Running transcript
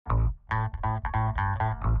So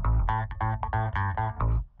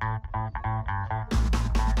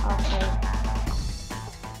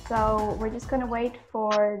we're just going to wait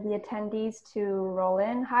for the attendees to roll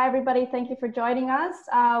in. Hi, everybody. Thank you for joining us.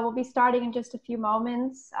 We'll be starting in just a few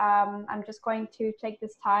moments. I'm just going to take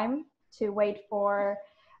this time to wait for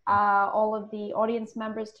all of the audience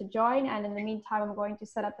members to join. And in the meantime, I'm going to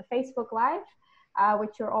set up the Facebook Live,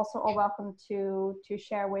 which you're also all welcome to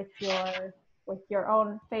share with your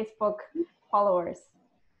own Facebook followers.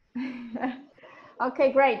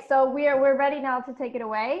 Okay, great. So we're ready now to take it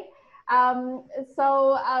away.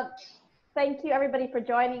 Thank you everybody for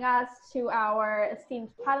joining us, to our esteemed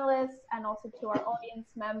panelists and also to our audience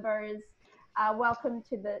members. Welcome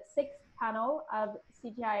to the 6th panel of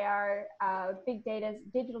CGIAR Big Data's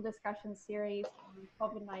digital discussion series on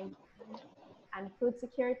COVID-19 and food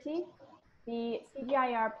security. The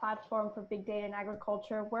CGIAR platform for big data in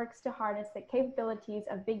agriculture works to harness the capabilities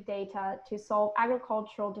of big data to solve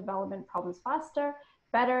agricultural development problems faster,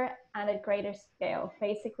 better, and at greater scale,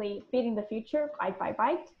 basically feeding the future bite by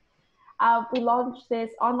bite. We launched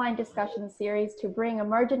this online discussion series to bring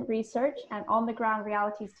emergent research and on-the-ground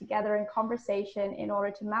realities together in conversation in order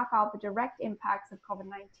to map out the direct impacts of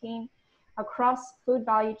COVID-19 across food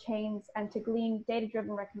value chains and to glean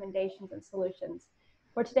data-driven recommendations and solutions.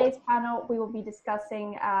 For today's panel, we will be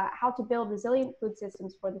discussing how to build resilient food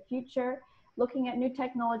systems for the future, looking at new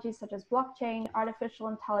technologies such as blockchain, artificial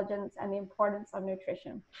intelligence, and the importance of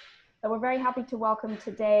nutrition. So we're very happy to welcome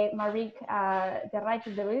today Marieke de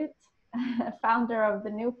Ruyter de Wildt, founder of The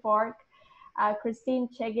New Fork, Christine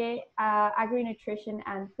Chege, Agri-Nutrition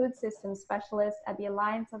and Food Systems Specialist at the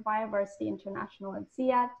Alliance of Bioversity International and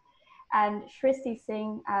CIAT, and Shristi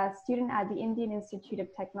Singh, a student at the Indian Institute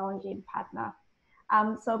of Technology in Patna.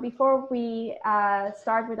 So before we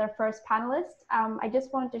start with our first panelist, I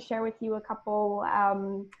just wanted to share with you a couple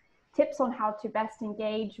tips on how to best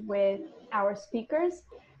engage with our speakers.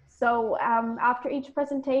 So after each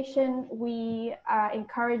presentation, we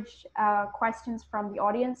encourage questions from the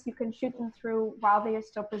audience. You can shoot them through while they are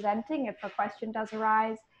still presenting if a question does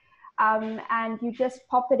arise. And you just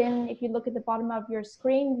pop it in. If you look at the bottom of your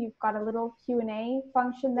screen, you've got a little Q&A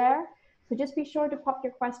function there. So just be sure to pop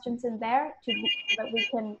your questions in there so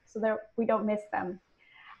that we don't miss them.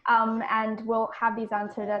 And we'll have these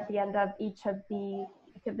answered at the end of each of the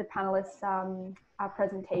panelists'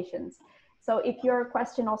 presentations. So if your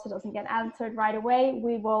question also doesn't get answered right away,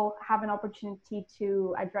 we will have an opportunity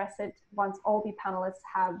to address it once all the panelists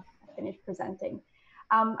have finished presenting.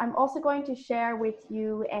 I'm also going to share with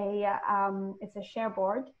you it's a share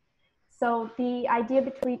board. So the idea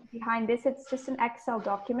behind this, it's just an Excel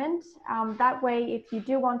document. That way, if you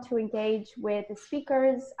do want to engage with the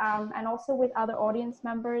speakers and also with other audience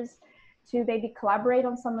members to maybe collaborate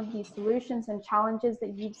on some of these solutions and challenges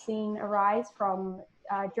that you've seen arise from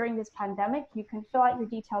during this pandemic, you can fill out your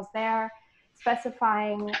details there,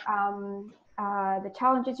 specifying the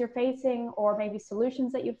challenges you're facing or maybe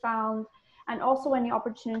solutions that you found, and also any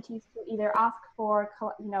opportunities to either ask for,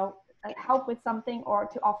 help with something or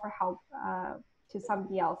to offer help to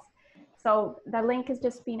somebody else. So the link has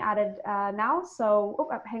just been added now. So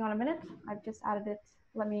hang on a minute, I've just added it.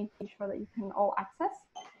 Let me be sure that you can all access.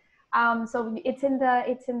 So it's in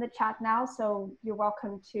the chat now. So you're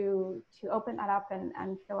welcome to open that up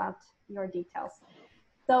and fill out your details.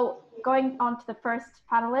 So going on to the first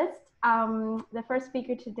panelist, the first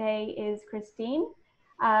speaker today is Christine.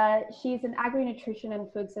 She's an Agri-Nutrition and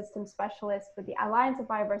Food Systems Specialist with the Alliance of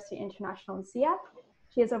Bioversity International and CIAT.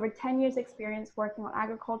 She has over 10 years experience working on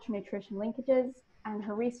agriculture nutrition linkages, and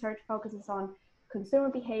her research focuses on consumer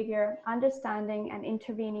behavior, understanding and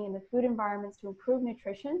intervening in the food environments to improve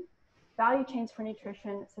nutrition, value chains for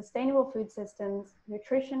nutrition, sustainable food systems,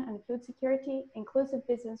 nutrition and food security, inclusive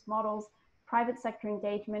business models, private sector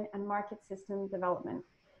engagement, and market system development.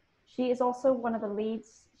 She is also one of the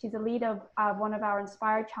leads. She's a lead of one of our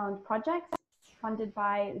Inspire Challenge projects funded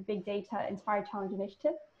by the Big Data Inspire Challenge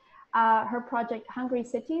Initiative. Her project, Hungry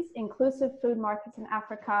Cities, Inclusive Food Markets in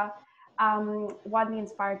Africa, won the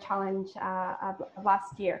Inspire Challenge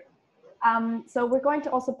last year. So we're going to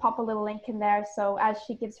also pop a little link in there. So as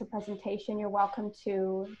she gives her presentation, you're welcome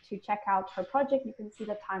to check out her project. You can see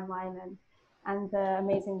the timeline and the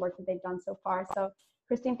amazing work that they've done so far. So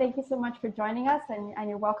Christine, thank you so much for joining us, and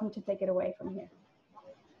you're welcome to take it away from here.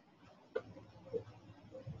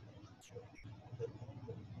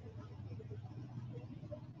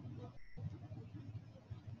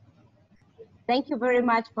 Thank you very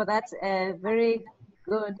much for that very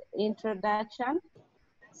good introduction.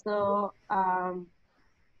 So I'll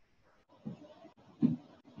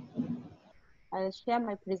share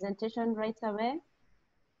my presentation right away.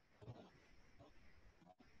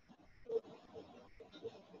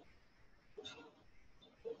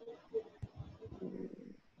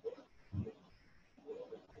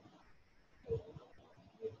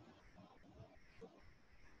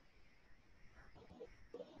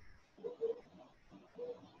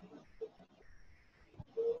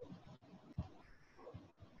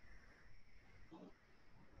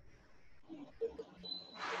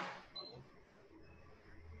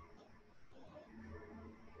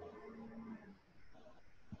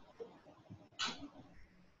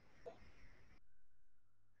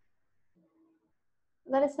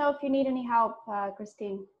 let us know if you need any help,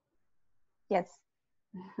 Christine. Yes.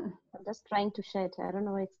 I'm just trying to share it. I don't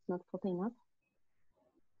know why it's not popping up.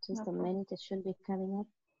 Just a minute, it should be coming up.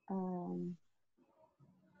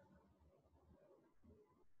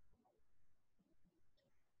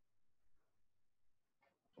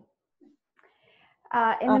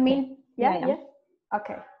 In the mean, yeah.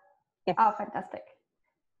 Okay. Yes. Oh, fantastic.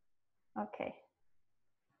 Okay.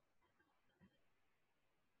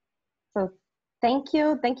 So thank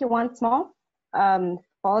you once more for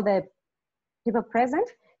all the people present.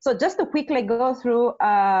 So just to quickly go through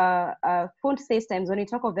food systems, when we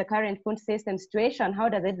talk of the current food system situation, how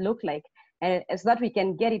does it look like? And so that we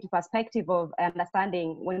can get into perspective of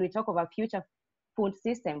understanding when we talk about future food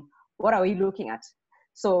system, what are we looking at?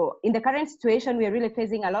 So in the current situation, we are really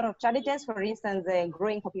facing a lot of challenges, for instance, a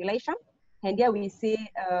growing population. And here we see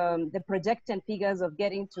the projected figures of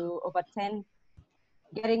getting to over 10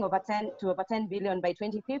 billion by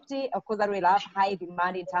 2050. Of course, that will have high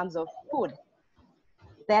demand in terms of food.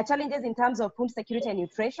 There are challenges in terms of food security and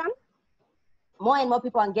nutrition. More and more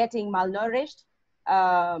people are getting malnourished,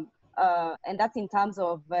 and that's in terms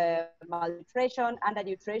of malnutrition,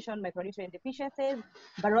 undernutrition, micronutrient deficiencies,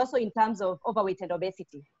 but also in terms of overweight and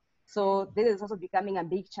obesity. So this is also becoming a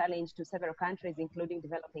big challenge to several countries, including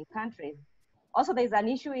developing countries. Also, there's an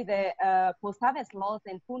issue with the post-harvest loss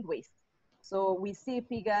and food waste. So we see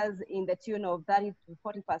figures in the tune of 30 to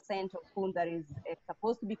 40% of food that is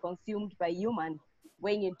supposed to be consumed by humans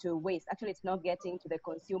going into waste. Actually, it's not getting to the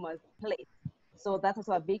consumer's plate. So that's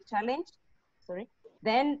also a big challenge. Sorry.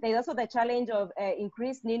 Then there's also the challenge of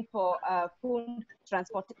increased need for food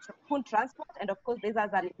transport. And of course, this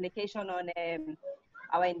has an implication on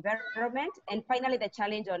our environment. And finally, the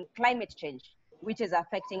challenge on climate change, which is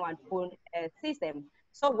affecting our food system.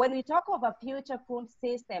 So when we talk of a future food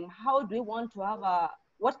system, how do we want to have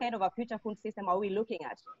what kind of a future food system are we looking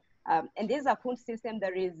at? And this is a food system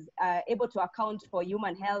that is able to account for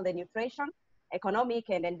human health and nutrition, economic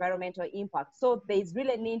and environmental impact. So there's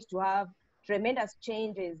really need to have tremendous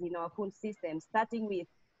changes in our food system, starting with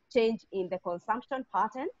change in the consumption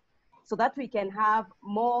pattern, so that we can have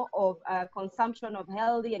more of a consumption of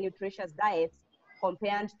healthy and nutritious diets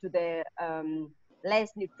compared to the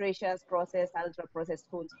less nutritious processed, ultra-processed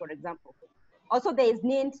foods, for example. Also, there is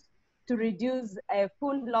need to reduce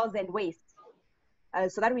food loss and waste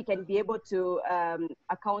so that we can be able to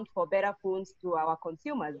account for better foods to our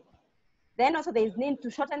consumers. Then also there is need to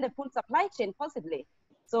shorten the food supply chain possibly.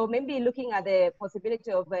 So maybe looking at the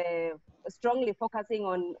possibility of strongly focusing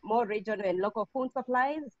on more regional and local food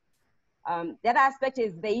supplies. The other aspect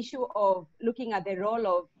is the issue of looking at the role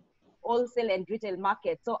of wholesale and retail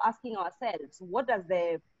markets. So asking ourselves, what does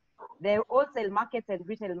the wholesale markets and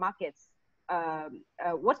retail markets,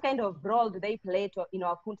 what kind of role do they play in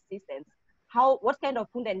our food systems? What kind of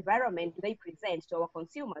food environment do they present to our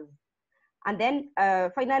consumers? And then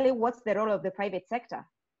finally, what's the role of the private sector?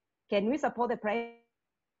 Can we support the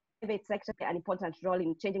private sector? An important role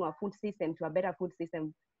in changing our food system to a better food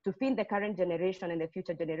system to feed the current generation and the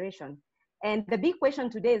future generation. And the big question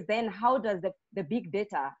today is then, how does the big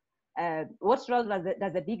data, what role does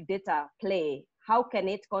the big data play? How can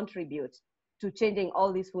it contribute to changing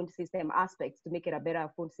all these food system aspects to make it a better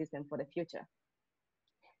food system for the future?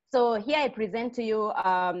 So here I present to you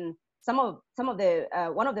some of the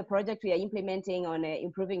one of the projects we are implementing on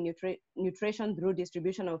improving nutrition through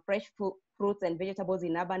distribution of fresh fruits and vegetables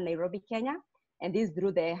in urban Nairobi, Kenya, and this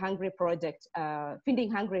through the Hungry Project,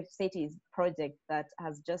 Feeding Hungry Cities project that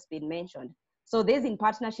has just been mentioned. So this in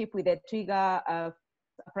partnership with the Trigger, a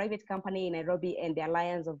private company in Nairobi, and the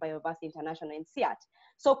Alliance of Bioversity International and CIAT.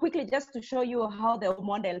 So quickly, just to show you how the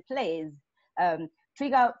model plays,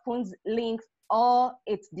 Trigger Foods links all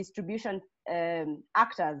its distribution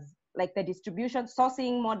actors, like the distribution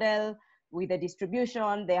sourcing model with the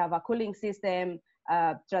distribution. They have a cooling system,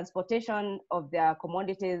 transportation of their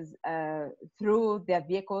commodities through their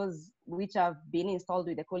vehicles, which have been installed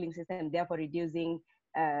with the cooling system, therefore reducing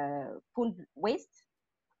food waste,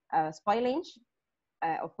 spoilage,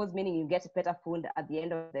 of course, meaning you get better food at the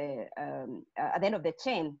end of the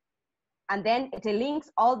chain. And then it links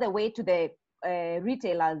all the way to the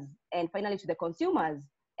retailers and finally to the consumers.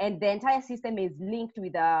 And the entire system is linked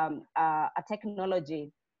with a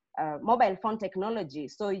technology, mobile phone technology.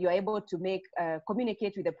 So you're able to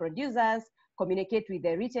communicate with the producers, communicate with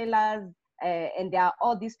the retailers, and there are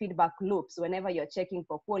all these feedback loops whenever you're checking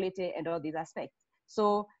for quality and all these aspects.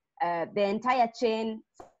 So the entire chain,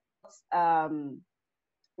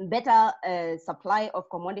 better supply of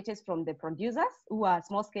commodities from the producers who are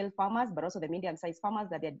small-scale farmers, but also the medium-sized farmers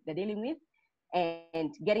that they're dealing with,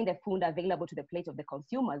 and getting the food available to the plate of the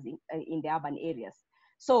consumers in the urban areas.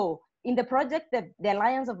 So in the project, the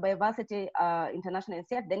Alliance of Bioversity International and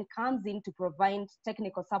CIAT then comes in to provide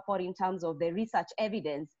technical support in terms of the research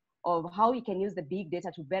evidence of how we can use the big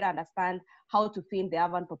data to better understand how to feed the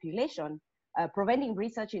urban population, providing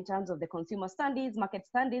research in terms of the consumer studies, market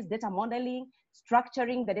studies, data modeling,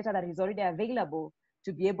 structuring the data that is already available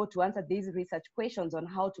to be able to answer these research questions on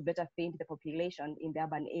how to better feed the population in the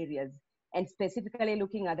urban areas, and specifically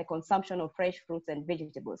looking at the consumption of fresh fruits and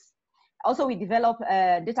vegetables. Also, we develop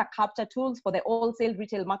data capture tools for the wholesale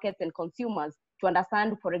retail markets and consumers to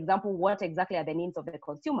understand, for example, what exactly are the needs of the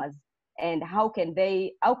consumers and how can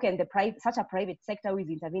such a private sector who is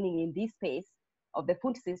intervening in this space of the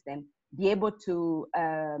food system be able to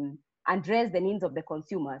address the needs of the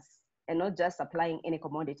consumers and not just supplying any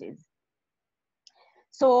commodities.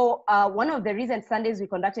 So one of the recent studies we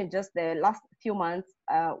conducted just the last few months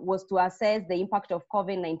was to assess the impact of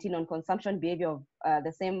COVID-19 on consumption behavior of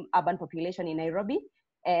the same urban population in Nairobi.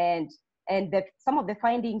 And some of the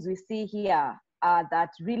findings we see here are that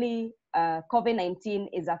really COVID-19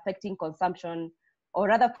 is affecting consumption, or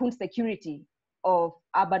rather food security of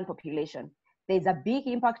urban population. There's a big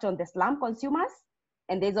impact on the slum consumers,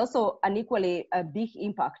 and there's also an equally a big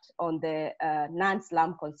impact on the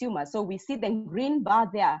non-slum consumers. So we see the green bar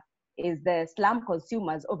there is the slum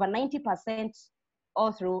consumers. Over 90%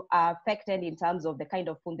 all through are affected in terms of the kind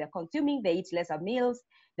of food they're consuming. They eat lesser meals,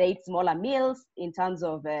 they eat smaller meals in terms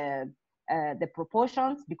of the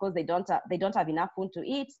proportions, because they don't have enough food to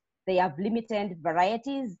eat. They have limited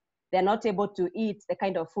varieties. They're not able to eat the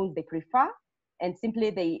kind of food they prefer. And simply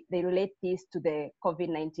they relate this to the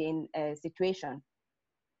COVID-19 situation.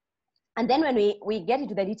 And then when we get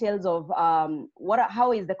into the details of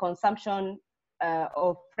how is the consumption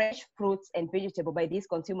of fresh fruits and vegetables by these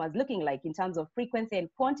consumers looking like in terms of frequency and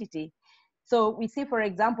quantity. So we see, for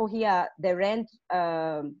example, here, the red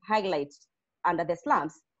highlights under the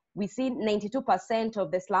slums. We see 92%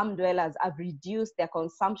 of the slum dwellers have reduced their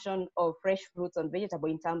consumption of fresh fruits and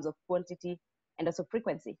vegetables in terms of quantity and also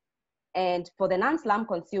frequency. And for the non-slum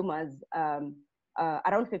consumers,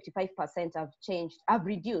 around 55% have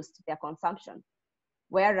reduced their consumption,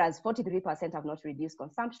 whereas 43% have not reduced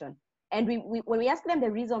consumption. And when we ask them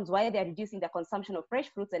the reasons why they're reducing their consumption of fresh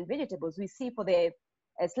fruits and vegetables, we see for the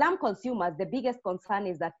slum consumers, the biggest concern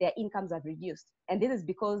is that their incomes have reduced. And this is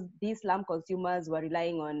because these slum consumers were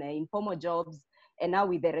relying on informal jobs. And now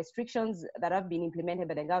with the restrictions that have been implemented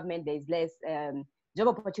by the government, there's less job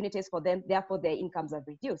opportunities for them. Therefore, their incomes have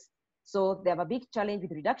reduced. So they have a big challenge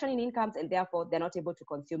with reduction in incomes, and therefore they're not able to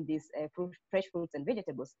consume these fresh fruits and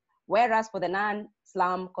vegetables. Whereas for the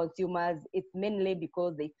non-slum consumers, it's mainly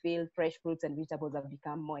because they feel fresh fruits and vegetables have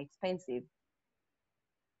become more expensive.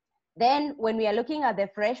 Then when we are looking at the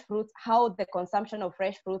fresh fruits, how the consumption of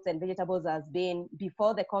fresh fruits and vegetables has been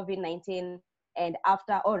before the COVID-19 and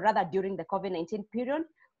after, or rather during the COVID-19 period,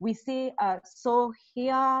 we see, so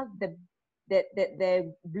here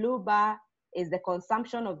the blue bar is the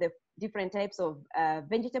consumption of the different types of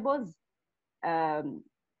vegetables,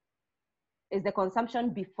 is the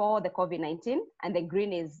consumption before the COVID-19, and the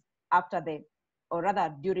green is after or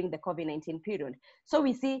rather during the COVID-19 period. So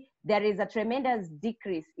we see there is a tremendous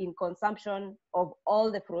decrease in consumption of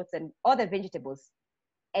all the fruits and all the vegetables,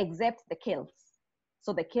 except the kales.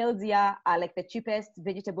 So the kales here are like the cheapest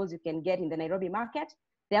vegetables you can get in the Nairobi market.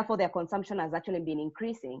 Therefore, their consumption has actually been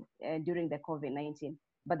increasing during the COVID-19.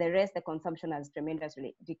 But the rest, the consumption has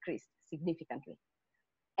tremendously decreased significantly.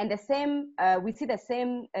 And the same, we see the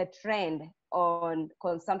same trend on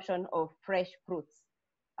consumption of fresh fruits.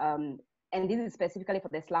 And this is specifically for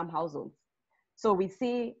the slum households. So we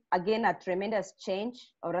see, again, a tremendous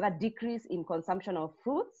change, or rather decrease in consumption of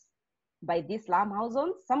fruits by these slum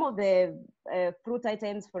households. Some of the fruit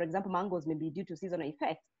items, for example, mangoes, may be due to seasonal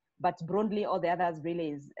effect, but broadly all the others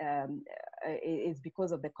really is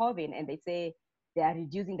because of the COVID, and they say they are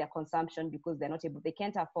reducing their consumption because they're not able, they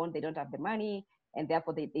can't afford, they don't have the money, and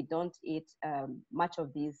therefore they don't eat much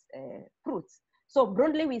of these fruits. So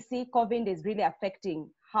broadly, we see COVID is really affecting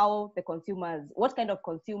how the consumers, what kind of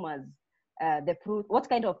consumers, what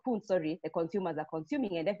kind of food, the consumers are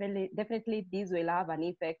consuming, and definitely these will have an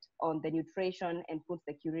effect on the nutrition and food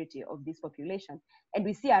security of this population. And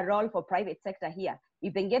we see a role for private sector here.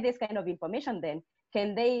 If they get this kind of information, then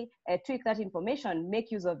can they tweak that information,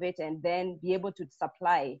 make use of it, and then be able to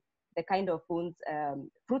supply the kind of foods,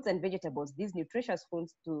 fruits and vegetables, these nutritious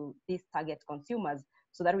foods to these target consumers,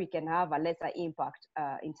 so that we can have a lesser impact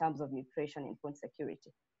in terms of nutrition and food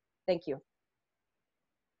security. Thank you.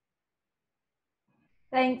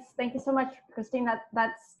 Thanks. Thank you so much, Christine.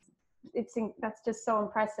 That's that's just so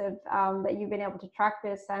impressive that you've been able to track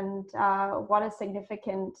this, and what a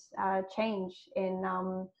significant change in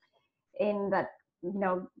that. You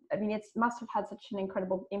know, I mean, it must have had such an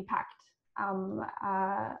incredible impact on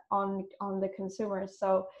the consumers.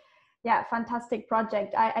 So, yeah, fantastic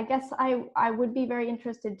project. I guess I would be very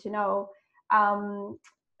interested to know.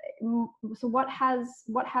 So what have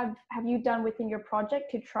you done within your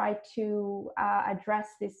project to try to address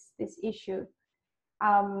this issue?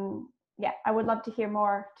 Yeah, I would love to hear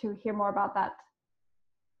more about that.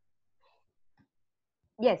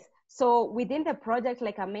 Yes. So within the project,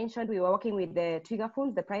 like I mentioned, we were working with the Trigger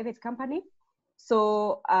Foods, the private company.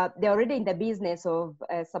 So they're already in the business of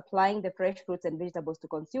supplying the fresh fruits and vegetables to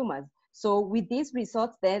consumers. So with these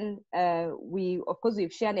results, then we've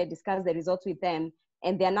shared and discussed the results with them,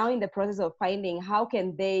 and they're now in the process of finding how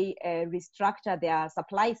can they restructure their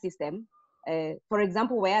supply system. For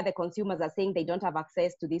example, where the consumers are saying they don't have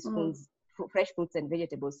access to these foods, fresh fruits and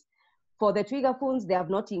vegetables. For the Trigger Foods, they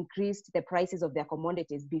have not increased the prices of their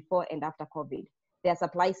commodities before and after COVID. Their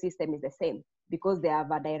supply system is the same because they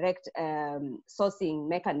have a direct sourcing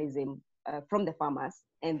mechanism from the farmers,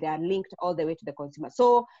 and they are linked all the way to the consumer.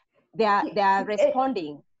 So they are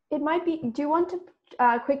responding. It might be. Do you want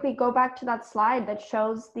to quickly go back to that slide that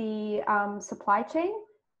shows the supply chain?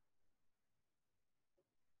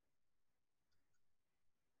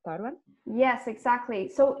 That one? Yes, exactly.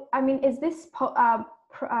 So, I mean, is this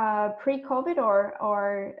pre-COVID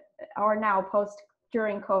or now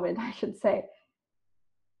during COVID, I should say?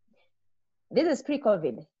 This is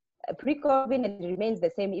pre-COVID. Pre-COVID, and it remains the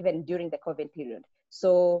same even during the COVID period.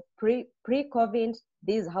 So pre-COVID,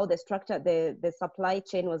 this is how the structure, the supply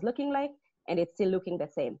chain was looking like, and it's still looking the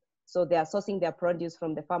same. So they are sourcing their produce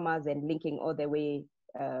from the farmers and linking all the way.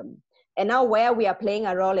 And now where we are playing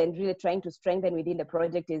a role and really trying to strengthen within the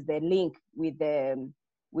project is the link with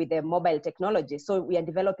the mobile technology. So we are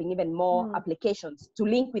developing even more applications to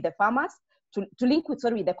link with the farmers, to link with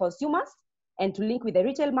the consumers, and to link with the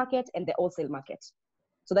retail market and the wholesale market,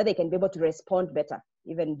 so that they can be able to respond better,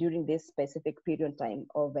 even during this specific period time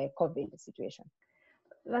of a COVID situation.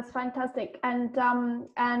 That's fantastic. And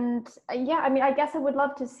yeah, I mean, I guess I would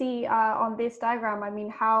love to see on this diagram, I mean,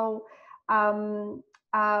 how,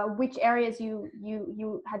 which areas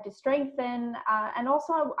you had to strengthen. And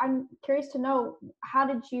also I'm curious to know, how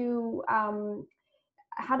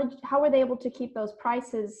were they able to keep those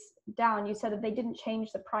prices down? You said that they didn't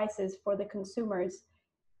change the prices for the consumers.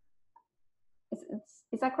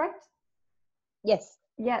 Is that correct? Yes.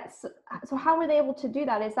 Yes. So how were they able to do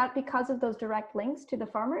that? Is that because of those direct links to the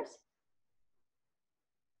farmers?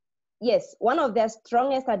 Yes. One of their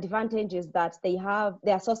strongest advantages that they are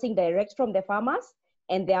sourcing direct from the farmers,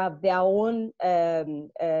 and they have their own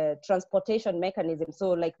transportation mechanism.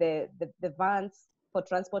 So like the vans for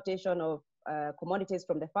transportation of commodities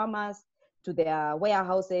from the farmers to their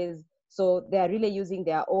warehouses. So they are really using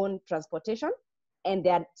their own transportation, and they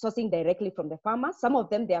are sourcing directly from the farmers. Some of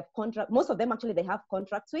them they have most of them actually they have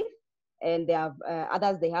contracts with, and they have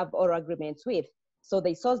others they have oral agreements with. So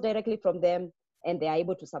they source directly from them, and they are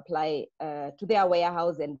able to supply to their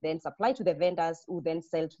warehouse and then supply to the vendors who then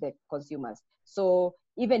sell to the consumers. So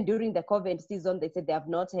even during the COVID season, they said they have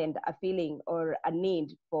not had a feeling or a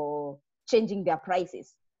need for changing their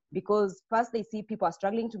prices, because first they see people are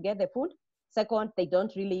struggling to get the food. Second, they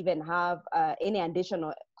don't really even have any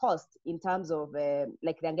additional cost in terms of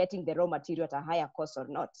like they're getting the raw material at a higher cost or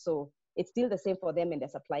not. So it's still the same for them, and they're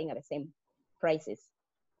supplying at the same prices.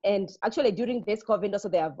 And actually during this COVID also,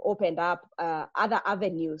 they have opened up other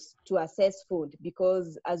avenues to access food,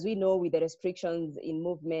 because as we know, with the restrictions in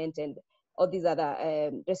movement and all these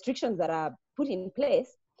other restrictions that are put in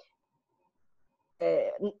place,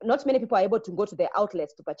 not many people are able to go to the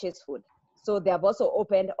outlets to purchase food. So they have also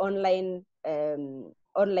opened online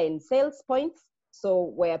sales points, so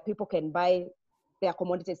where people can buy their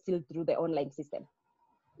commodities still through the online system.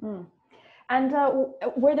 And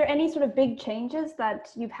were there any sort of big changes that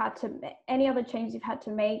any other changes you've had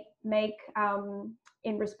to make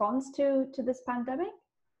in response to this pandemic?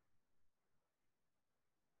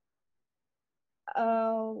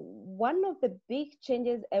 One of the big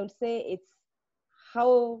changes, I would say, it's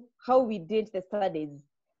how we did the studies.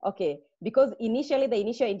 Okay, because initially the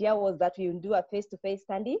initial idea was that we would do a face-to-face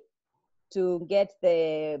study to get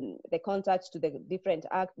the contacts to the different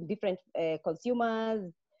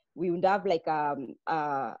consumers. We would have like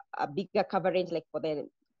a bigger coverage, like for the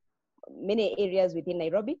many areas within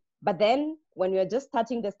Nairobi. But then when we were just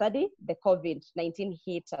starting the study, the COVID-19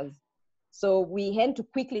 hit us. So we had to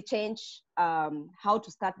quickly change how to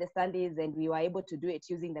start the studies, and we were able to do it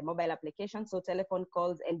using the mobile application, so telephone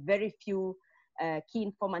calls and very few key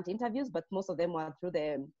informant interviews, but most of them were through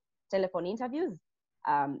the telephone interviews.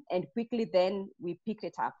 And quickly then we picked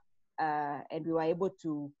it up and we were able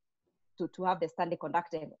to have the study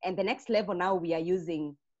conducted. And the next level now we are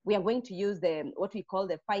going to use what we call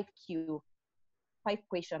the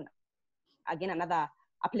 5-question, again, another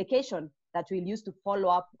application that we'll use to follow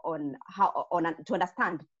up on to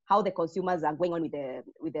understand how the consumers are going on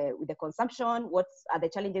with the consumption, what are the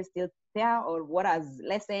challenges still there, or what has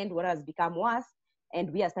lessened, what has become worse.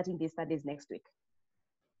 And we are starting these studies next week.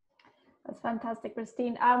 That's fantastic,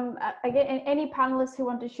 Christine. Again, any panelists who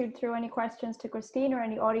want to shoot through any questions to Christine or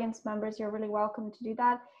any audience members, you're really welcome to do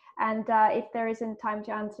that. And if there isn't time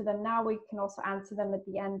to answer them now, we can also answer them at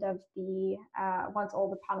the end of the, once all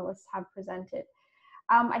the panelists have presented.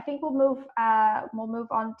 I think we'll move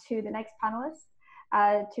on to the next panelist,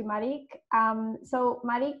 to Marieke. So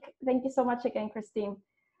Marieke, thank you so much again, Christine.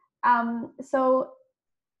 So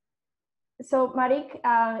Marieke,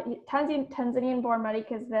 Tanzanian-born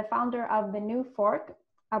Marieke is the founder of the New Fork,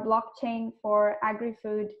 a blockchain for an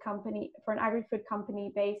agri-food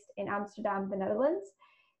company based in Amsterdam, the Netherlands.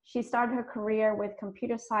 She started her career with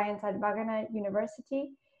computer science at Wageningen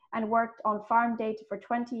University and worked on farm data for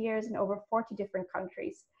 20 years in over 40 different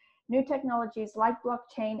countries. New technologies like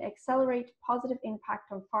blockchain accelerate positive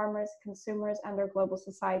impact on farmers, consumers, and their global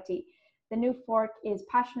society. The New Fork is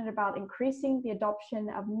passionate about increasing the adoption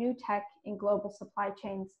of new tech in global supply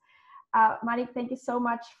chains. Marieke, thank you so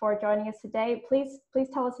much for joining us today. Please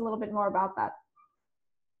tell us a little bit more about that.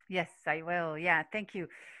 Yes, I will. Yeah, thank you.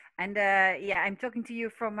 And yeah, I'm talking to you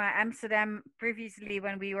from Amsterdam. Previously,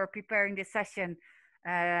 when we were preparing this session,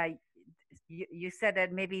 you said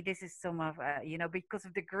that maybe this is some of, because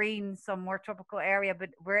of the green, some more tropical area, but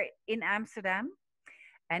we're in Amsterdam.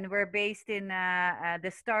 And we're based in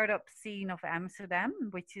the startup scene of Amsterdam,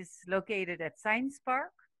 which is located at Science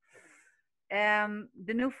Park.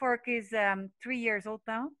 The New Fork is 3 years old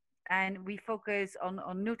now, and we focus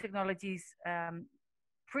on new technologies,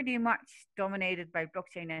 pretty much dominated by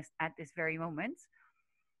blockchain at this very moment.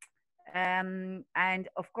 And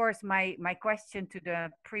of course, my question to the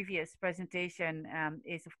previous presentation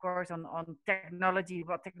is, of course, on technology.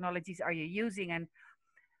 What technologies are you using, and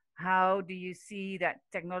how do you see that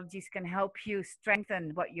technologies can help you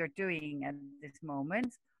strengthen what you're doing at this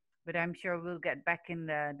moment? But I'm sure we'll get back in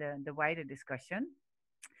the wider discussion.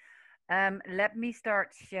 Let me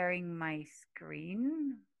start sharing my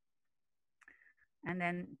screen and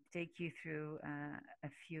then take you through a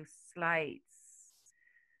few slides.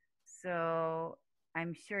 So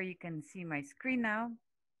I'm sure you can see my screen now.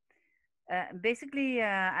 Basically,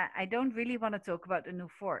 I don't really want to talk about the New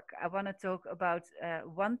Fork. I want to talk about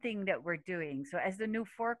one thing that we're doing. So as the New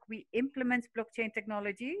Fork, we implement blockchain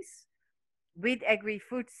technologies with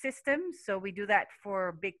agri-food systems. So we do that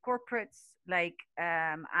for big corporates like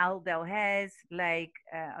Ahold Delhaize, like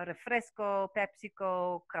Refresco,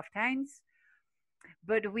 PepsiCo, Kraft Heinz.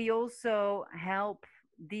 But we also help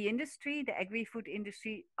the industry, the agri-food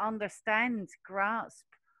industry, understand, grasp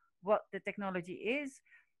what the technology is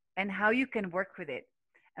and how you can work with it.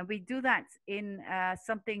 And we do that in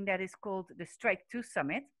something that is called the Strike 2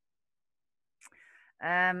 Summit.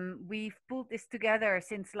 We've pulled this together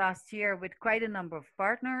since last year with quite a number of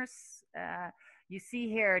partners. You see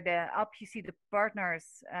here, you see the partners,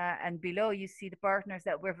 and below you see the partners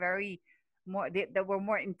that were that were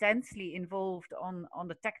more intensely involved on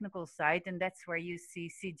the technical side, and that's where you see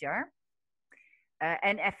CGIAR.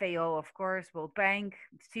 And FAO, of course, World Bank,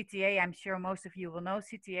 CTA, I'm sure most of you will know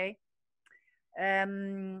CTA.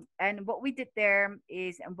 And what we did there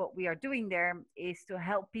is, and what we are doing there is to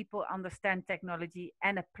help people understand technology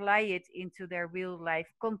and apply it into their real life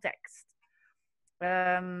context.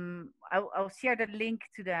 I'll share the link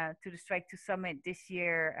to the Strike 2 Summit this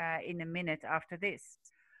year in a minute after this.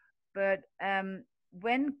 But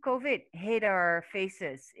when COVID hit our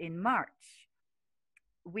faces in March,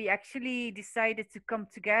 we actually decided to come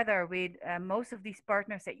together with most of these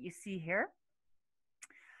partners that you see here.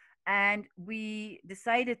 And we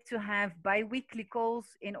decided to have bi-weekly calls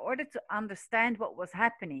in order to understand what was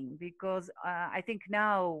happening, because I think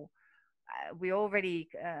now we already,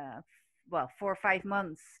 4 or 5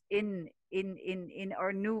 months in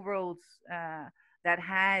our new world that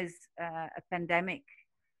has a pandemic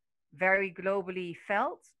very globally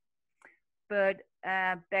felt. But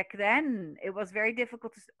back then, it was very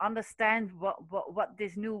difficult to understand what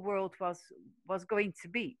this new world was going to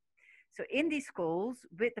be. So in these calls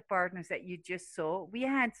with the partners that you just saw, we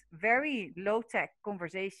had very low-tech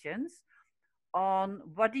conversations on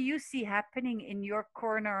what do you see happening in your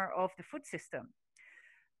corner of the food system.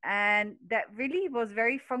 And that really was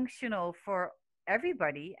very functional for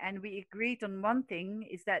everybody, and we agreed on one thing,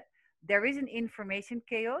 is that there is an information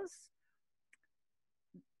chaos.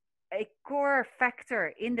 A core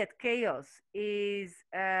factor in that chaos is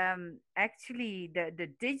actually the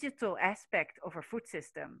digital aspect of our food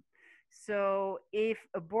system. So if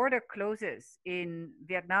a border closes in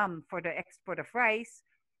Vietnam for the export of rice,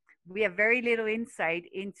 we have very little insight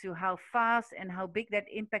into how fast and how big that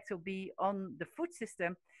impact will be on the food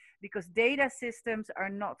system, because data systems are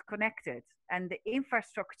not connected, and the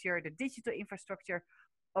infrastructure, the digital infrastructure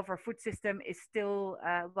of our food system is still,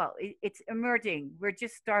 it's emerging. We're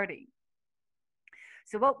just starting.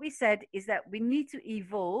 So what we said is that we need to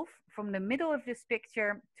evolve from the middle of this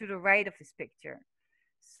picture to the right of this picture.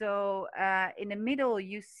 So in the middle,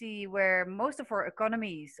 you see where most of our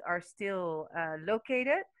economies are still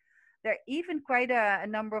located. There are even quite a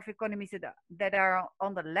number of economies that are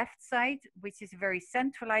on the left side, which is a very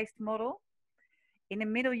centralized model. In the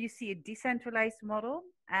middle, you see a decentralized model.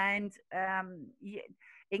 And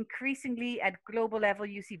increasingly at global level,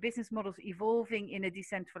 you see business models evolving in a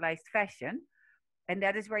decentralized fashion. And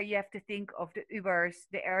that is where you have to think of the Ubers,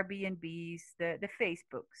 the Airbnbs, the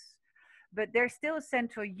Facebooks. But there's still a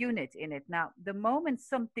central unit in it. Now, the moment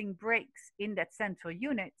something breaks in that central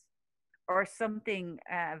unit, or something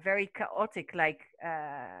very chaotic like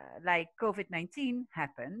COVID-19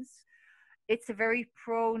 happens, it's a very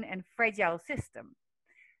prone and fragile system.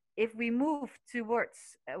 If we move towards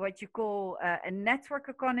what you call a network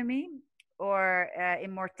economy, or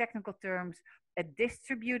in more technical terms, a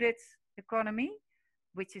distributed economy,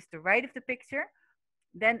 which is the right of the picture,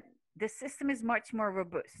 then the system is much more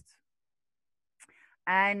robust.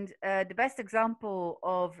 And the best example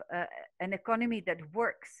of an economy that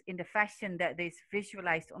works in the fashion that is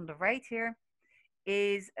visualized on the right here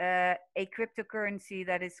is a cryptocurrency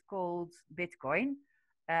that is called Bitcoin.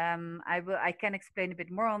 I can explain a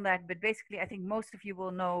bit more on that, but basically I think most of you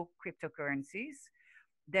will know cryptocurrencies.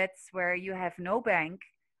 That's where you have no bank,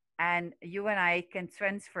 and you and I can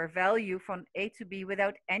transfer value from A to B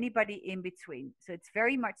without anybody in between. So it's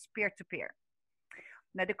very much peer-to-peer.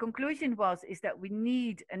 Now, the conclusion is that we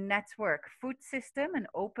need a network food system, an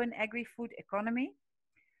open agri-food economy.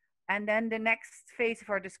 And then the next phase of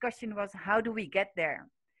our discussion was, how do we get there?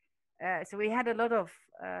 So we had a lot of,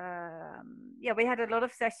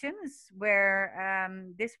 sessions where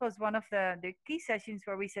this was one of the key sessions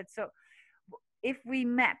where we said, so if we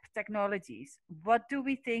map technologies, what do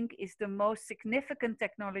we think is the most significant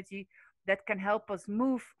technology that can help us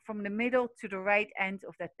move from the middle to the right end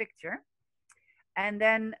of that picture? And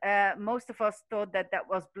then most of us thought that that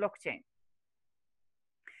was blockchain.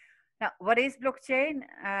 Now, what is blockchain?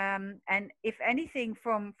 And if anything,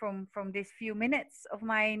 from these few minutes of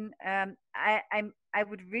mine, I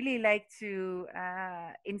would really like to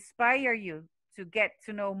inspire you to get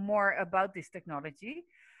to know more about this technology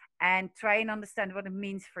and try and understand what it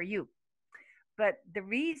means for you. But the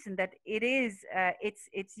reason that it is,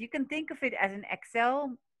 it's you can think of it as an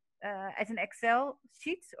Excel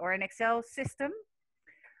sheet or an Excel system,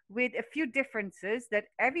 with a few differences, that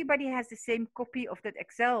everybody has the same copy of that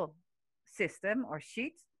Excel system or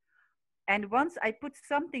sheet. And once I put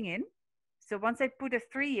something in, so once I put a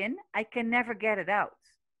 3 in, I can never get it out.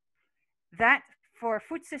 That for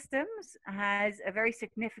food systems has a very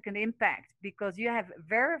significant impact, because you have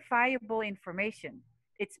verifiable information.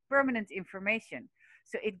 It's permanent information.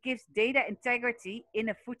 So it gives data integrity in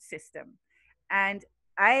a food system. And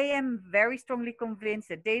I am very strongly convinced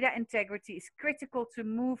that data integrity is critical to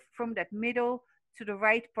move from that middle to the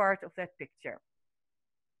right part of that picture.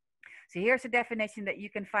 So here's a definition that you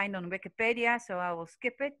can find on Wikipedia, so I will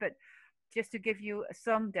skip it, but just to give you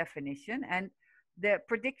some definition. And the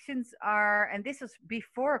predictions are, and this was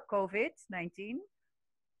before COVID-19,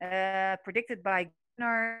 predicted by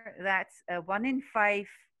Gartner, that 1 in 5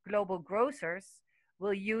 global grocers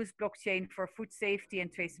will use blockchain for food safety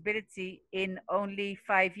and traceability in only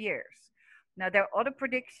 5 years. Now, there are other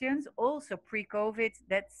predictions also pre-COVID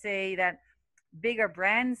that say that bigger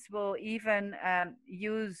brands will even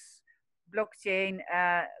use blockchain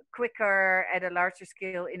quicker at a larger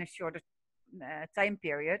scale in a shorter time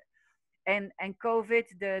period. And COVID,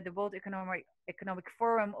 the World Economic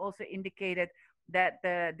Forum also indicated that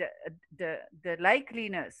the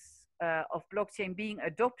likeliness of blockchain being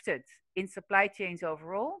adopted in supply chains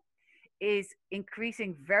overall is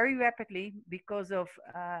increasing very rapidly because of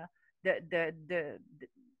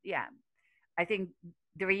I think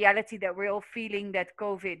the reality that we're all feeling that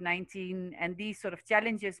COVID-19 and these sort of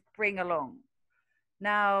challenges bring along.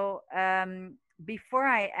 Now, before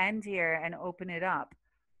I end here and open it up,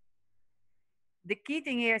 the key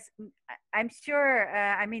thing is, I'm sure,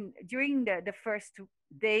 I mean, during the first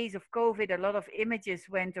days of COVID, a lot of images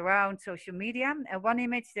went around social media. And one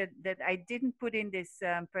image that I didn't put in this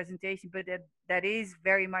presentation, but that is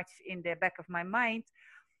very much in the back of my mind,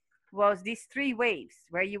 was these three waves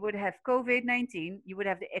where you would have COVID-19, you would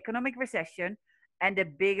have the economic recession, and the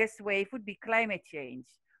biggest wave would be climate change.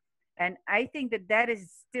 And I think that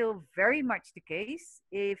is still very much the case.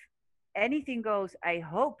 If anything goes, I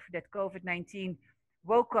hope that COVID-19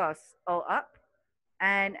 woke us all up.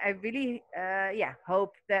 And I really,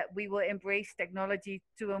 hope that we will embrace technology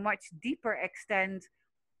to a much deeper extent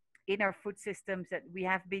in our food systems that we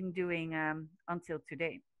have been doing until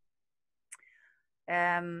today.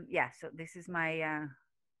 So this is my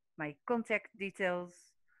my contact details,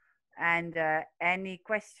 and any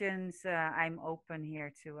questions I'm open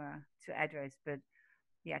here to address. But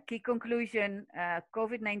yeah, key conclusion: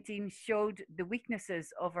 COVID-19 showed the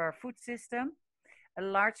weaknesses of our food system. A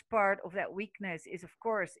large part of that weakness is, of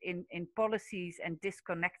course, in policies and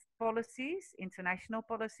disconnected policies, international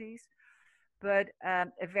policies, but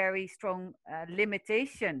a very strong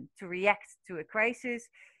limitation to react to a crisis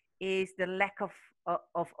is the lack of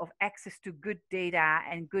access to good data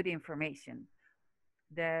and good information.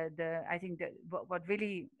 I think that what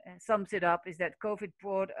really sums it up is that COVID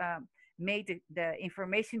made the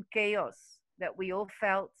information chaos that we all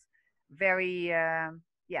felt very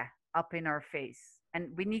up in our face,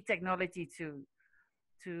 and we need technology to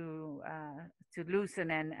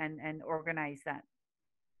loosen and organize that.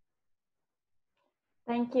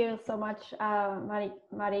 Thank you so much,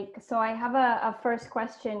 Marieke. So I have a first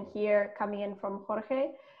question here coming in from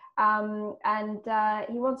Jorge, and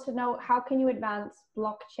he wants to know, how can you advance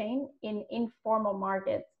blockchain in informal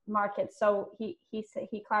markets? So he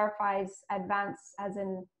clarifies advance as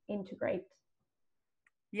in integrate.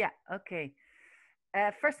 Yeah. Okay.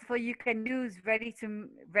 First of all, you can use ready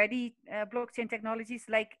blockchain technologies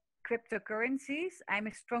like cryptocurrencies. I'm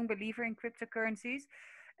a strong believer in cryptocurrencies.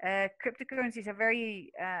 Cryptocurrencies are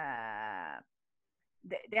very,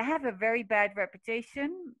 they have a very bad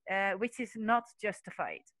reputation, which is not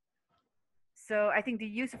justified. So I think the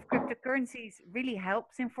use of cryptocurrencies really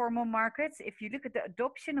helps informal markets. If you look at the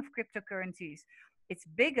adoption of cryptocurrencies, it's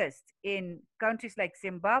biggest in countries like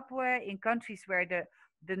Zimbabwe, in countries where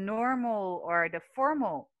the normal or the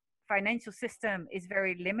formal financial system is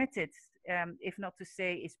very limited, if not to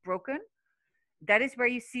say is broken. That is where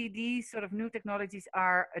you see these sort of new technologies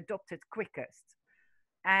are adopted quickest.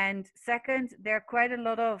 And second, there are quite a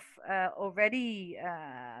lot of already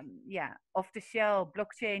off-the-shelf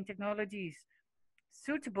blockchain technologies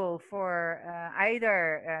suitable for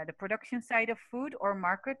either the production side of food or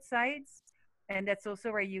market sides. And that's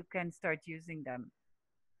also where you can start using them.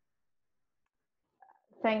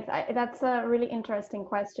 Thanks. That's a really interesting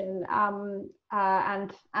question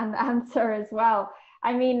and answer as well.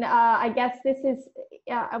 I mean, I guess this is,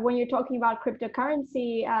 when you're talking about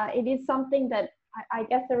cryptocurrency, it is something that I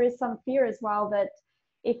guess there is some fear as well that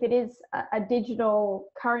if it is a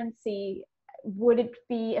digital currency, would it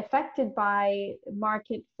be affected by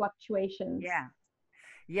market fluctuations?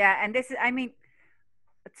 Yeah. And this is, I mean,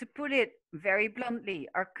 to put it very bluntly,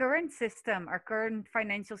 our current system, our current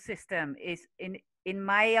financial system is, in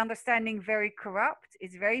my understanding, very corrupt.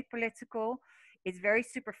 It's very political. It's very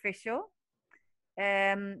superficial.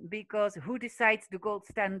 Because who decides the gold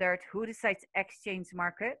standard? Who decides exchange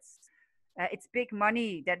markets? It's big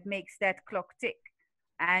money that makes that clock tick.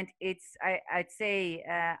 And it's, I'd say,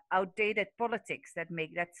 outdated politics that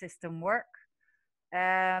make that system work.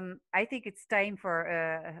 I think it's time for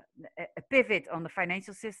a pivot on the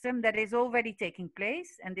financial system that is already taking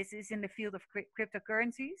place. And this is in the field of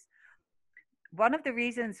cryptocurrencies. One of the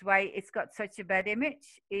reasons why it's got such a bad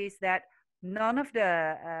image is that none of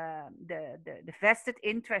the vested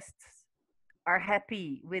interests are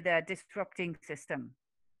happy with a disrupting system.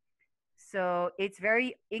 So it's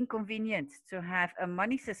very inconvenient to have a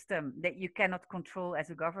money system that you cannot control as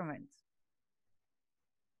a government.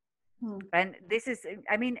 And this is,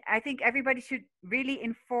 I mean, I think everybody should really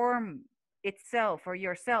inform itself or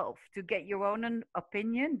yourself to get your own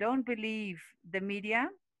opinion. Don't believe the media.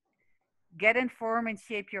 Get informed and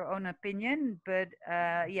shape your own opinion. But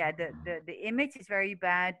the image is very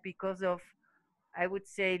bad because of, I would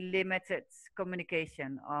say, limited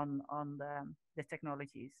communication on the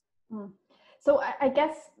technologies. So I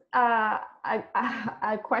guess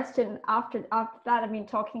a question after that. I mean,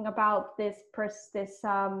 talking about this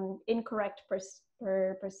incorrect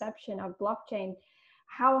perception of blockchain,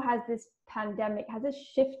 how has this pandemic, has it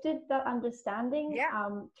shifted that understanding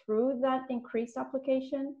through that increased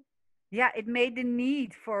application? yeah, it made the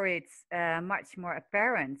need for it much more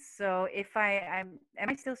apparent. So if am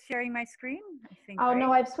I still sharing my screen? I think, Oh right?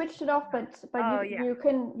 no, I've switched it off, but Oh yeah,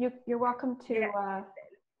 you're welcome yeah.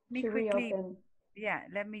 Me to quickly, reopen. yeah.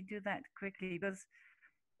 Let me do that quickly because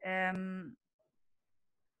um,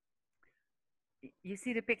 you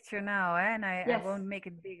see the picture now, eh? And I Yes. won't make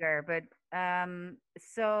it bigger. But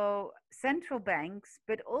so central banks,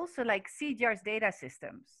 but also like CGIAR's data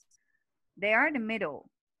systems, they are in the middle.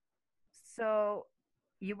 So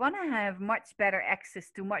you want to have much better access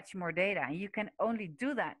to much more data. And you can only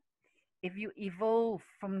do that if you evolve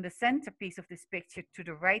from the centerpiece of this picture to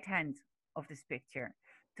the right hand of this picture,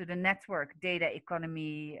 to the network data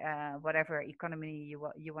economy, whatever economy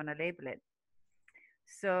you want to label it.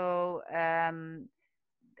 So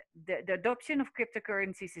the adoption of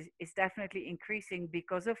cryptocurrencies is definitely increasing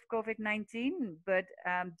because of COVID-19, but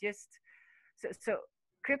just so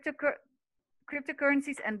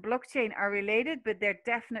cryptocurrencies and blockchain are related, but they're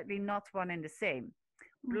definitely not one and the same.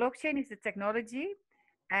 Blockchain is the technology,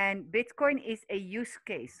 and Bitcoin is a use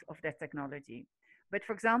case of that technology. But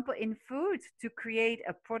for example, in food, to create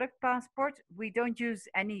a product passport, we don't use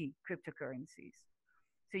any cryptocurrencies.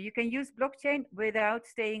 So you can use blockchain without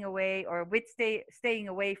staying away or with staying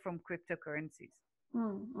away from cryptocurrencies.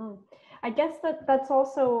 I guess that's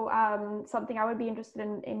also something I would be interested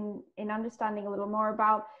in understanding a little more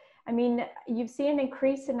about. I mean, you've seen an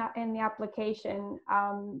increase in the application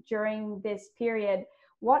during this period.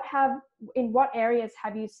 In what areas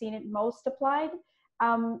have you seen it most applied?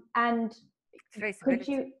 And could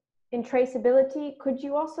you, in traceability, could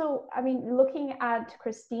you also, I mean, looking at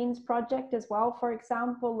Christine's project as well, for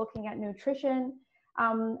example, looking at nutrition,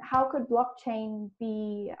 how could blockchain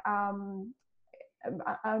be an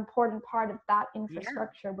important part of that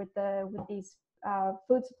infrastructure with these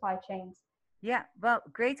food supply chains? Yeah, well,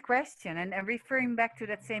 great question. And referring back to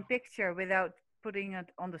that same picture without putting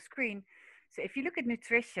it on the screen. So if you look at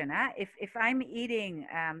nutrition, if I'm eating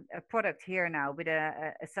a product here now with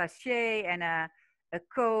a sachet and a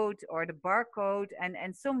code or the barcode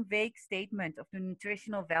and some vague statement of the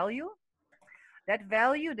nutritional value, that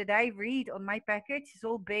value that I read on my package is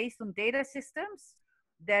all based on data systems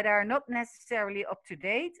that are not necessarily up to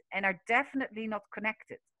date and are definitely not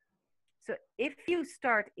connected. So if you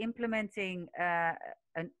start implementing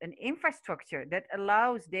an infrastructure that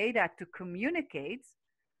allows data to communicate,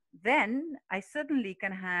 then I suddenly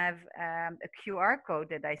can have a QR code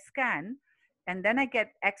that I scan, and then I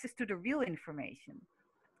get access to the real information.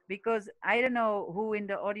 Because I don't know who in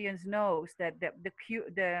the audience knows that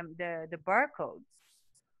the barcodes,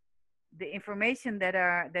 the information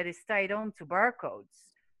that is tied on to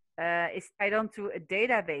barcodes, is tied onto a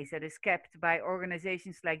database that is kept by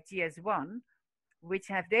organizations like GS1, which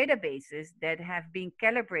have databases that have been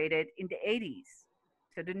calibrated in the 80s.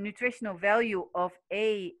 So the nutritional value of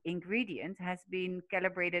a ingredient has been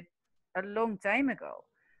calibrated a long time ago.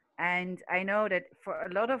 And I know that for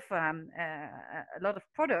a lot of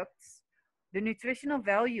products, the nutritional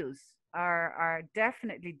values are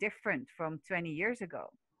definitely different from 20 years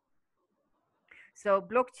ago. So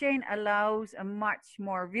blockchain allows a much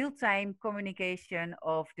more real-time communication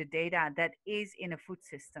of the data that is in a food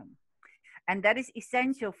system. And that is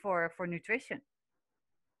essential for nutrition.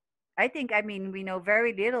 I think, I mean, we know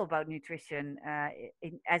very little about nutrition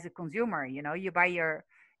as a consumer. You know, you buy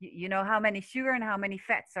you know how many sugar and how many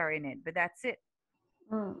fats are in it, but that's it.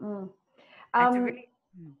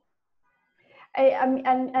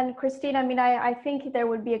 And Christine, I mean, I think there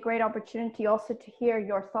would be a great opportunity also to hear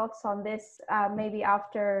your thoughts on this, maybe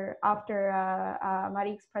after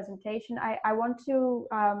Marieke's presentation. I want to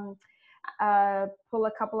pull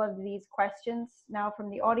a couple of these questions now from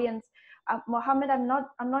the audience. Mohammed, I'm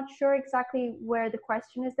not sure exactly where the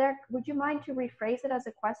question is there. Would you mind to rephrase it as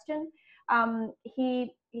a question?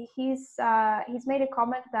 He's made a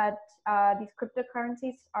comment that these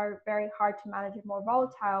cryptocurrencies are very hard to manage and more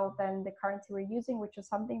volatile than the currency we're using, which is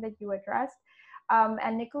something that you addressed.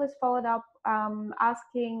 And Nicholas followed up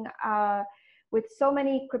asking, with so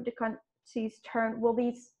many cryptocurrencies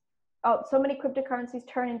so many cryptocurrencies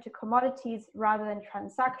turn into commodities rather than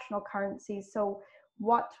transactional currencies. So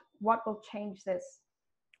what will change this?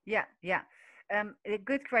 Yeah.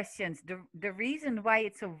 Good questions. The reason why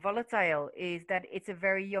it's so volatile is that it's a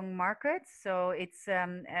very young market. So it's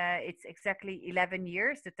exactly 11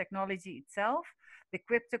 years, the technology itself. The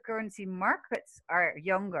cryptocurrency markets are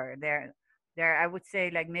younger. They're I would say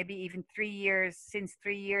like maybe even 3 years, since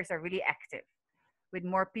 3 years are really active with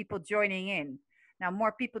more people joining in. Now,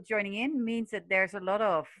 more people joining in means that there's a lot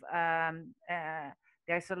of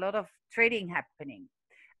trading happening.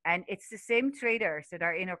 And it's the same traders that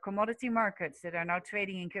are in our commodity markets that are now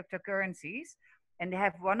trading in cryptocurrencies, and they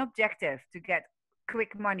have one objective: to get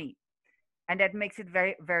quick money, and that makes it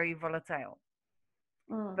very, very volatile.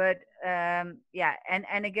 But yeah,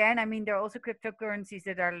 and again, I mean, there are also cryptocurrencies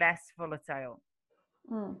that are less volatile.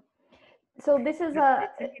 So this is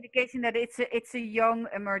it's an indication that it's a young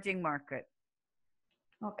emerging market.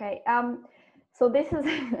 Okay. So this is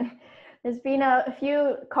there's been a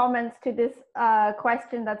few comments to this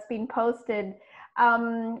question that's been posted.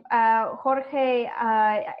 Jorge,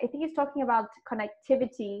 I think he's talking about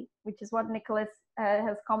connectivity, which is what Nicholas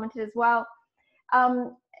has commented as well.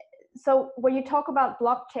 So when you talk about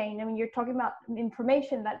blockchain, I mean, you're talking about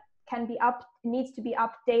information that can be needs to be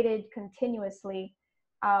updated continuously,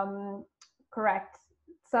 correct?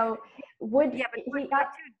 So would yeah, but what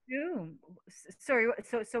you do? Sorry.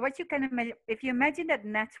 So what you can imagine, if you imagine that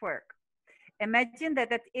network, imagine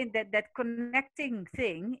that connecting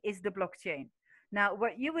thing is the blockchain. Now,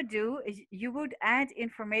 what you would do is you would add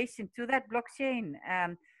information to that blockchain,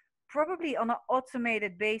 probably on an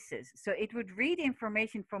automated basis. So it would read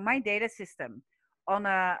information from my data system on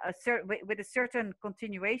with a certain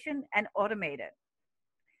continuation and automate it.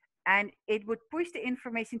 And it would push the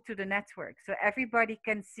information to the network, so everybody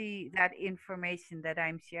can see that information that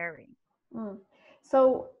I'm sharing.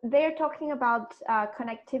 So they're talking about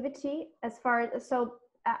connectivity as far as, so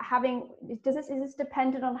is this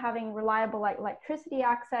dependent on having reliable like electricity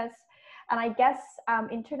access, and I guess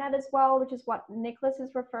internet as well, which is what Nicholas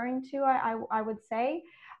is referring to, I would say.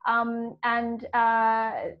 And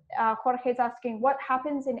Jorge is asking what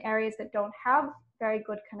happens in areas that don't have very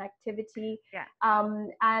good connectivity. Yeah.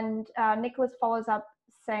 And Nicholas follows up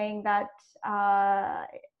saying that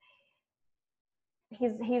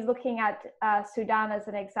he's looking at Sudan as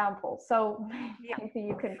an example. So yeah. maybe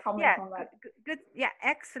you can comment on that. Good. Yeah,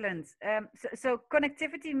 excellent. So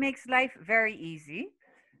connectivity makes life very easy,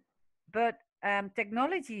 but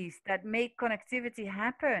technologies that make connectivity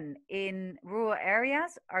happen in rural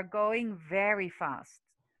areas are going very fast.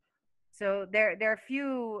 So there are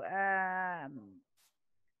few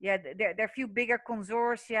there are few bigger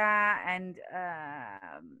consortia and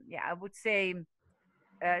I would say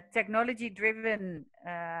technology-driven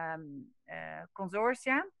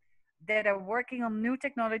consortia that are working on new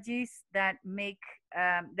technologies that make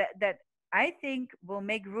that I think will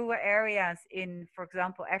make rural areas in, for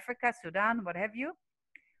example, Africa, Sudan, what have you,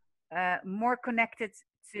 more connected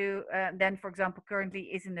to than, for example, currently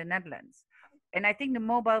is in the Netherlands. And I think the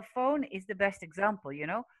mobile phone is the best example, you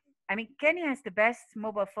know. I mean, Kenya has the best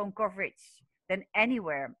mobile phone coverage than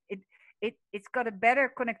anywhere. It's got a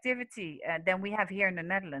better connectivity than we have here in the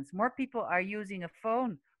Netherlands. More people are using a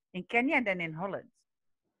phone in Kenya than in Holland,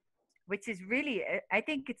 which is really, I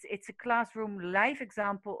think it's a classroom live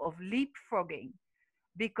example of leapfrogging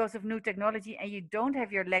because of new technology, and you don't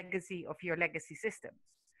have your legacy of your legacy systems.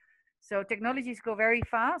 So technologies go very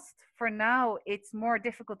fast. For now, it's more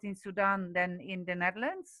difficult in Sudan than in the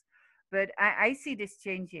Netherlands, but I see this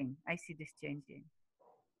changing. I see this changing.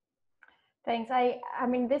 Thanks. I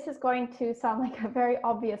mean, this is going to sound like a very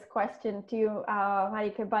obvious question to you,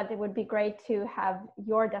 Marieke, but it would be great to have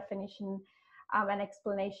your definition and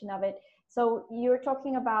explanation of it. So you're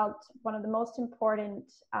talking about one of the most important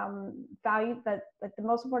value that the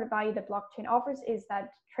most important value that blockchain offers is that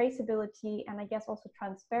traceability, and I guess also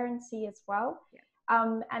transparency as well. Yeah.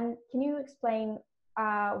 And can you explain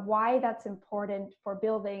why that's important for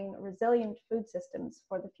building resilient food systems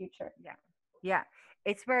for the future? Yeah,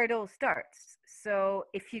 it's where it all starts. So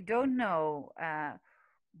if you don't know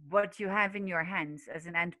what you have in your hands as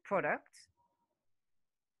an end product,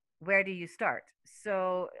 where do you start?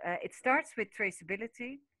 So it starts with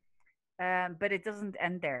traceability, but it doesn't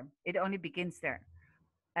end there. It only begins there.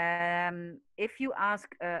 If you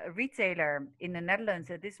ask a retailer in the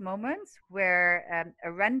Netherlands at this moment where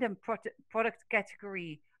a random product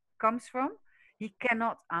category comes from, he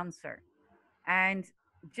cannot answer. And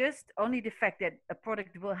just only the fact that a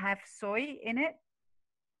product will have soy in it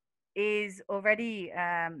is already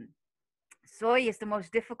soy is the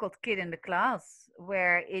most difficult kid in the class,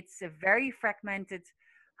 where it's a very fragmented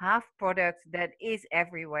half product that is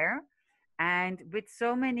everywhere. And with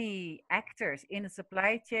so many actors in the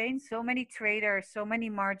supply chain, so many traders, so many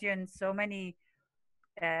margins, so many,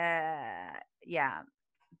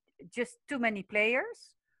 just too many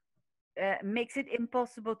players, makes it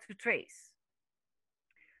impossible to trace.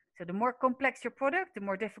 So the more complex your product, the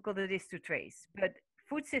more difficult it is to trace. But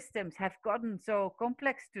food systems have gotten so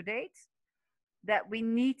complex to date that we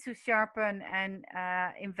need to sharpen and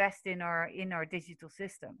invest in our digital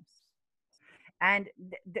systems. And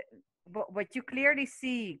what you clearly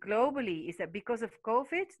see globally is that because of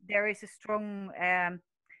COVID, there is a strong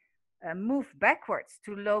move backwards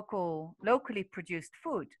to locally produced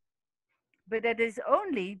food. But that is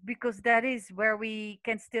only because that is where we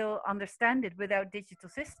can still understand it without digital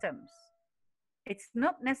systems. It's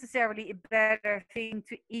not necessarily a better thing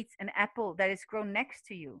to eat an apple that is grown next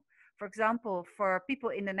to you. For example, for people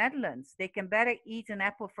in the Netherlands, they can better eat an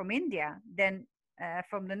apple from India than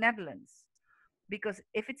from the Netherlands. Because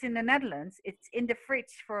if it's in the Netherlands, it's in the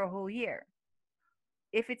fridge for a whole year.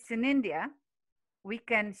 If it's in India, we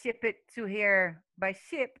can ship it to here by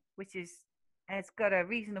ship, which has got a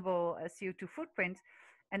reasonable CO2 footprint,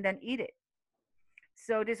 and then eat it.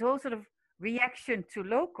 So this whole sort of reaction to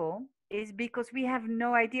local is because we have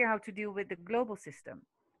no idea how to deal with the global system.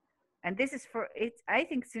 And this is for it. I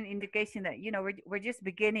think it's an indication that, you know, we're just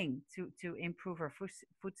beginning to improve our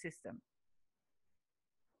food system.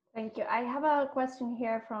 Thank you. I have a question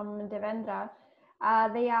here from Devendra.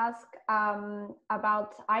 They ask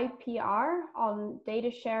about IPR on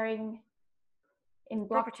data sharing in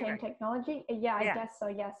blockchain technology. Yeah, I guess so,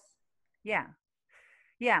 yes. Yeah.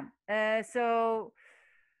 Yeah. So,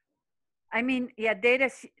 I mean, yeah, data,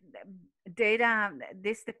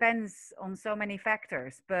 this depends on so many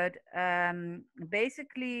factors, but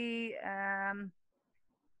basically,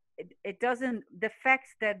 it doesn't, the fact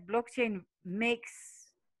that blockchain makes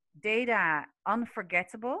data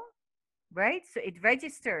unforgettable, right? So it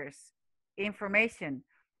registers information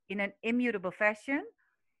in an immutable fashion,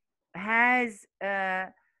 has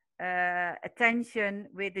attention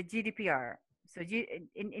with the GDPR. So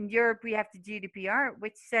in Europe, we have the GDPR,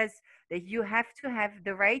 which says that you have to have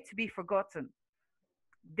the right to be forgotten.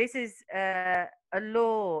 This is a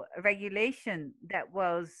law, a regulation that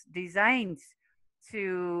was designed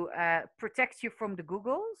to protect you from the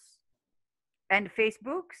Googles and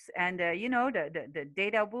Facebooks and you know, the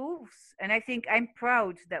data wolves. And I think I'm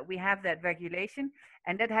proud that we have that regulation,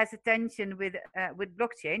 and that has attention with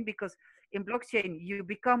blockchain, because in blockchain you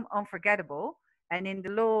become unforgettable, and in the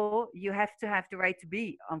law you have to have the right to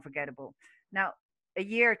be unforgettable. Now, a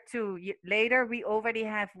year or two later, we already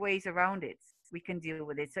have ways around it. We can deal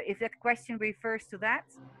with it. So if that question refers to that,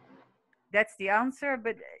 that's the answer.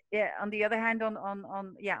 But yeah, on the other hand,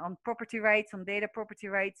 on property rights, on data property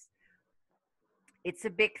rights, it's a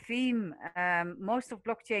big theme. Most of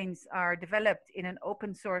blockchains are developed in an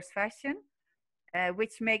open source fashion,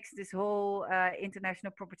 which makes this whole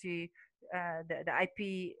international property, the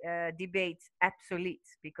IP debate obsolete,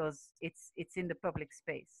 because it's in the public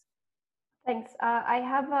space. Thanks. I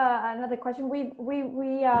have another question. We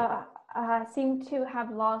seem to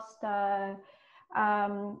have lost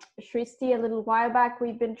Shristi a little while back.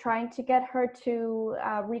 We've been trying to get her to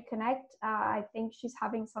reconnect. I think she's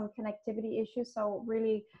having some connectivity issues, so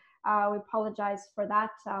really we apologize for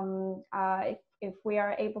that. If we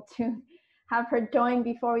are able to have her join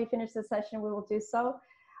before we finish the session, we will do so.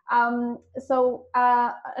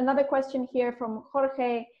 Another question here from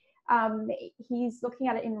Jorge. He's looking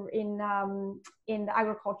at it in the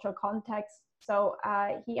agricultural context. So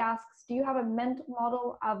he asks, do you have a mental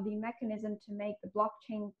model of the mechanism to make the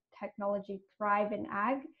blockchain technology thrive in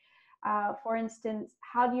ag? For instance,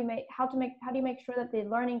 how do you make sure that the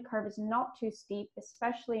learning curve is not too steep,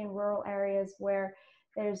 especially in rural areas where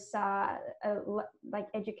there's like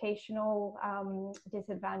educational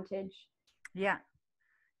disadvantage? Yeah,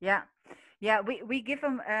 we give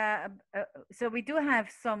them, so we do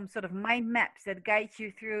have some sort of mind maps that guide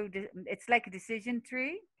you through, it's like a decision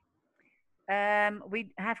tree.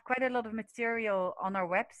 We have quite a lot of material on our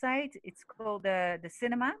website. It's called the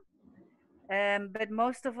Cinema. But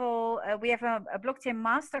most of all, we have a blockchain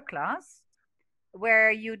masterclass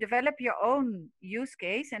where you develop your own use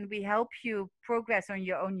case, and we help you progress on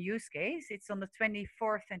your own use case. It's on the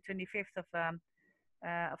 24th and 25th of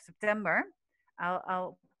September.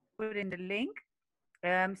 I'll put in the link.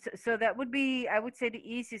 So that would be, I would say, the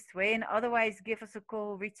easiest way. And otherwise, give us a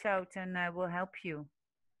call, reach out, and we'll help you.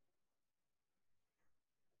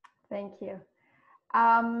 Thank you.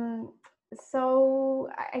 So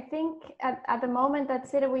I think at the moment,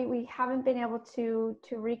 that's it. We haven't been able to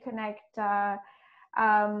reconnect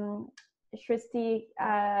Shristi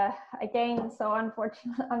again. So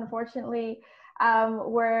unfortunately,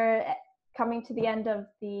 we're coming to the end of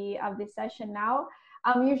the session now.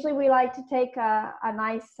 Usually we like to take a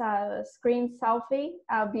nice screen selfie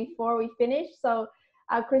before we finish. So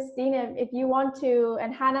Christine, if you want to,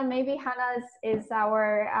 and Hannah, maybe Hannah is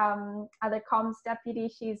our other comms deputy.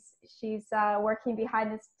 She's working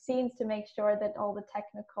behind the scenes to make sure that all the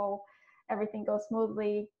technical everything goes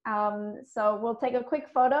smoothly. So we'll take a quick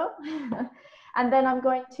photo and then I'm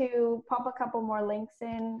going to pop a couple more links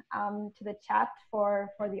in to the chat for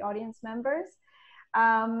the audience members.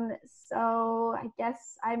 So I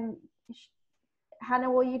guess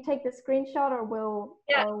Hannah, will you take the screenshot or will?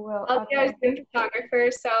 Yeah, or will, I'll be our okay. Zoom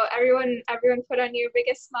photographer. So everyone put on your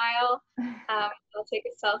biggest smile. I'll take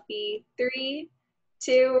a selfie. 3,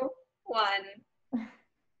 2, 1.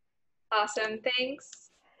 Awesome,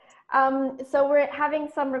 thanks. So we're having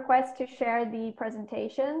some requests to share the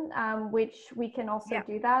presentation, which we can also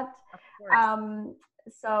do that. Of course.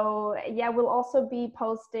 So yeah, we'll also be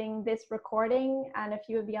posting this recording and a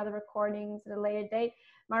few of the other recordings at a later date.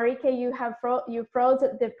 Marieke, you froze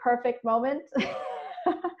at the perfect moment.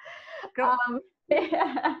 Go.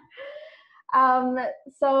 Yeah. And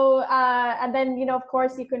then, of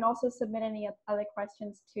course, you can also submit any other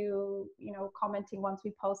questions to, commenting once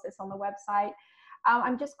we post this on the website.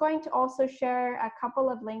 I'm just going to also share a couple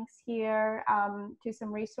of links here to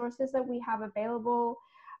some resources that we have available.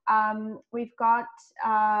 We've got,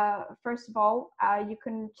 first of all, you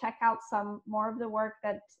can check out some more of the work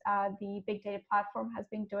that the Big Data platform has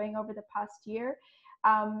been doing over the past year.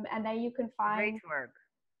 And then you can find— Great work.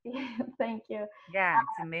 Thank you. Yeah,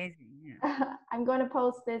 it's amazing. Yeah. I'm going to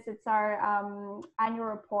post this. It's our annual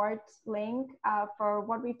report link for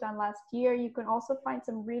what we've done last year. You can also find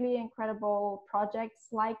some really incredible projects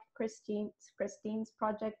like Christine's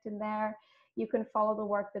project in there. You can follow the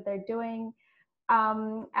work that they're doing.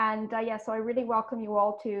 Yeah, so I really welcome you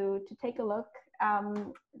all to take a look.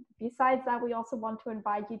 Besides that, we also want to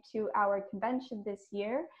invite you to our convention this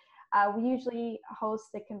year. We usually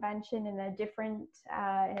host the convention in a different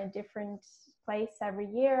place every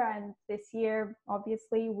year, and this year,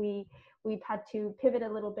 obviously, we've had to pivot a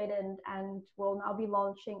little bit, and we'll now be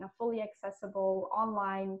launching a fully accessible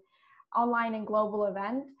online and global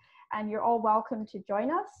event, and you're all welcome to join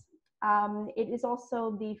us. It is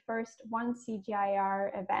also the first one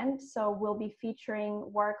CGIAR event, so we'll be featuring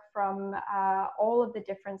work from all of the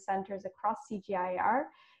different centers across CGIAR.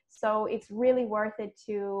 So it's really worth it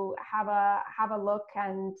to have a look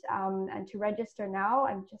and to register now.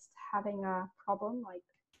 I'm just having a problem like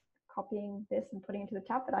copying this and putting it into the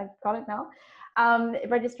chat, but I've got it now.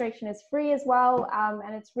 Registration is free as well,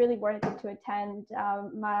 and it's really worth it to attend.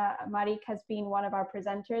 Marieke has been one of our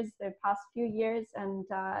presenters the past few years, and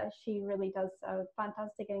she really does a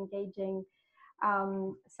fantastic and engaging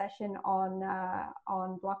session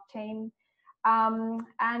on blockchain.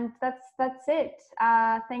 And that's it.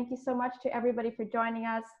 Thank you so much to everybody for joining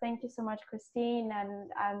us. Thank you so much, Christine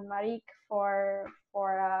and Marieke, for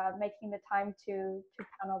making the time to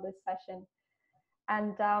panel this session.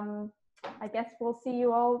 And I guess we'll see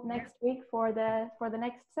you all next week for the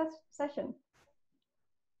next session.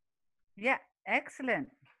 Yeah, excellent.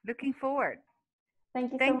 Looking forward.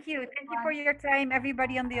 Thank you. Thank you for your time,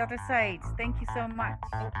 everybody on the other side. Thank you so much.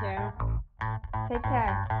 Thank you. Take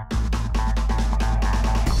care.